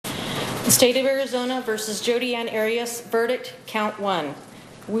State of Arizona versus Jodi Arias, verdict, count 1.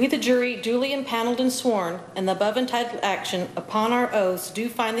 We, the jury, duly impaneled and sworn, in the above entitled action, upon our oaths, do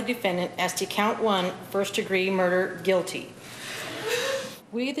find the defendant as to count 1, first-degree murder, guilty.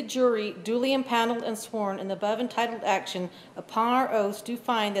 We, the jury, duly impaneled and sworn, in the above entitled action, upon our oaths, do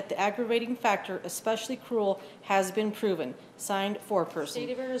find that the aggravating factor, especially cruel, has been proven. Signed, foreperson.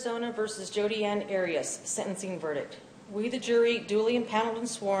 State of Arizona versus Jodi Arias, sentencing verdict. We, the jury, duly impaneled and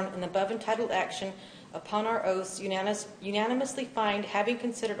sworn, in the above entitled action, upon our oaths, unanimously find, having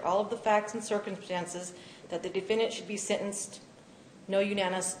considered all of the facts and circumstances, that the defendant should be sentenced. No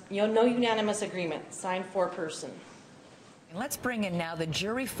unanimous agreement. Signed, foreperson. Let's bring in now the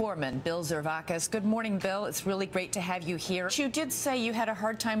jury foreman, Bill Zervakos. Good morning, Bill. It's really great to have you here. You did say you had a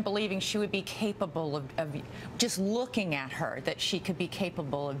hard time believing she would be capable of just looking at her, that she could be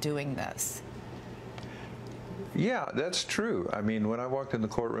capable of doing this. Yeah, that's true. I mean, when I walked in the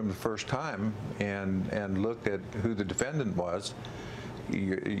courtroom the first time and looked at who the defendant was,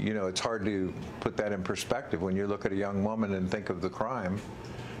 you know, it's hard to put that in perspective. When you look at a young woman and think of the crime,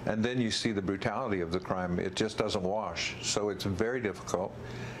 and then you see the brutality of the crime, it just doesn't wash. So it's very difficult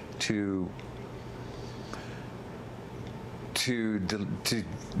to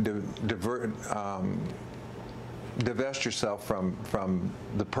divest yourself from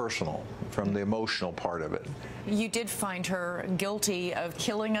the personal, from the emotional part of it. You did find her guilty of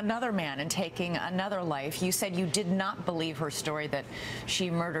killing another man and taking another life. You said you did not believe her story that she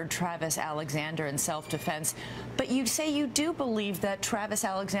murdered Travis Alexander in self-defense, but you say you do believe that Travis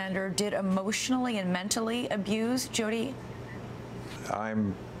Alexander did emotionally and mentally abuse Jodi?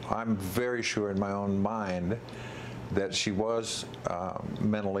 I'm very sure in my own mind that she was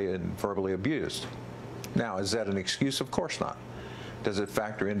mentally and verbally abused. Now, is that an excuse? Of course not. Does it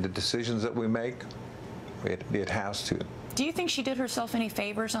factor into decisions that we make? It has to. Do you think she did herself any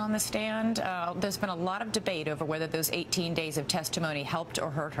favors on the stand? There's been a lot of debate over whether those 18 days of testimony helped or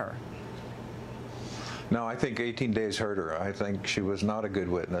hurt her. No, I think 18 days hurt her. I think she was not a good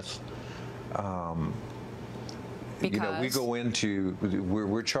witness. You know, we go into,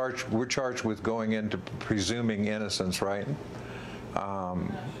 we're charged with going into presuming innocence, right?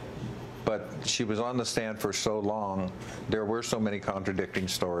 But she was on the stand for so long. There were so many contradicting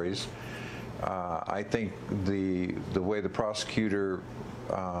stories. I think the way the prosecutor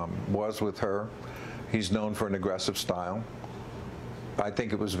was with her, he's known for an aggressive style. I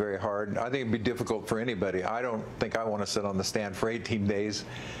think it was very hard. I think it'd be difficult for anybody. I don't think I want to sit on the stand for 18 days.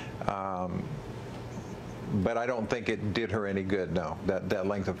 But I don't think it did her any good, no. That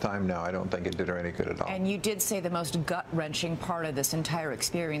length of time, no, I don't think it did her any good at all. And you did say the most gut-wrenching part of this entire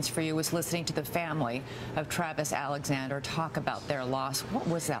experience for you was listening to the family of Travis Alexander talk about their loss. What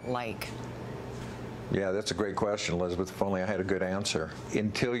was that like? Yeah, that's a great question, Elizabeth. If only I had a good answer.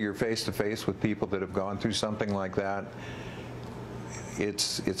 Until you're face-to-face with people that have gone through something like that,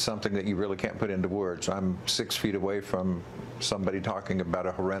 it's something that you really can't put into words. I'm 6 feet away from somebody talking about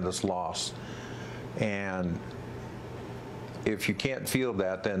a horrendous loss. And if you can't feel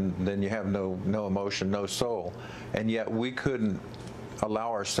that, then you have no emotion, no soul. And yet we couldn't allow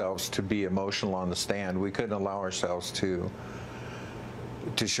ourselves to be emotional on the stand. We couldn't allow ourselves to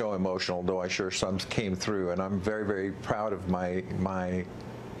show emotional, though I sure some came through. And I'm very, very proud of my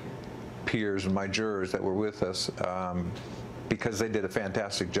peers and my jurors that were with us, because they did a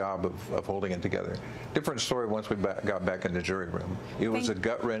fantastic job of holding it together. Different story once we got back in the jury room. It was a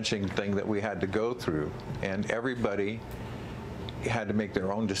gut-wrenching thing that we had to go through, and everybody had to make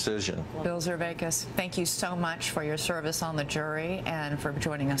their own decision. Bill Zervakos, thank you so much for your service on the jury and for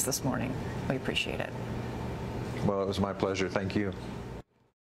joining us this morning. We appreciate it. Well, it was my pleasure. Thank you.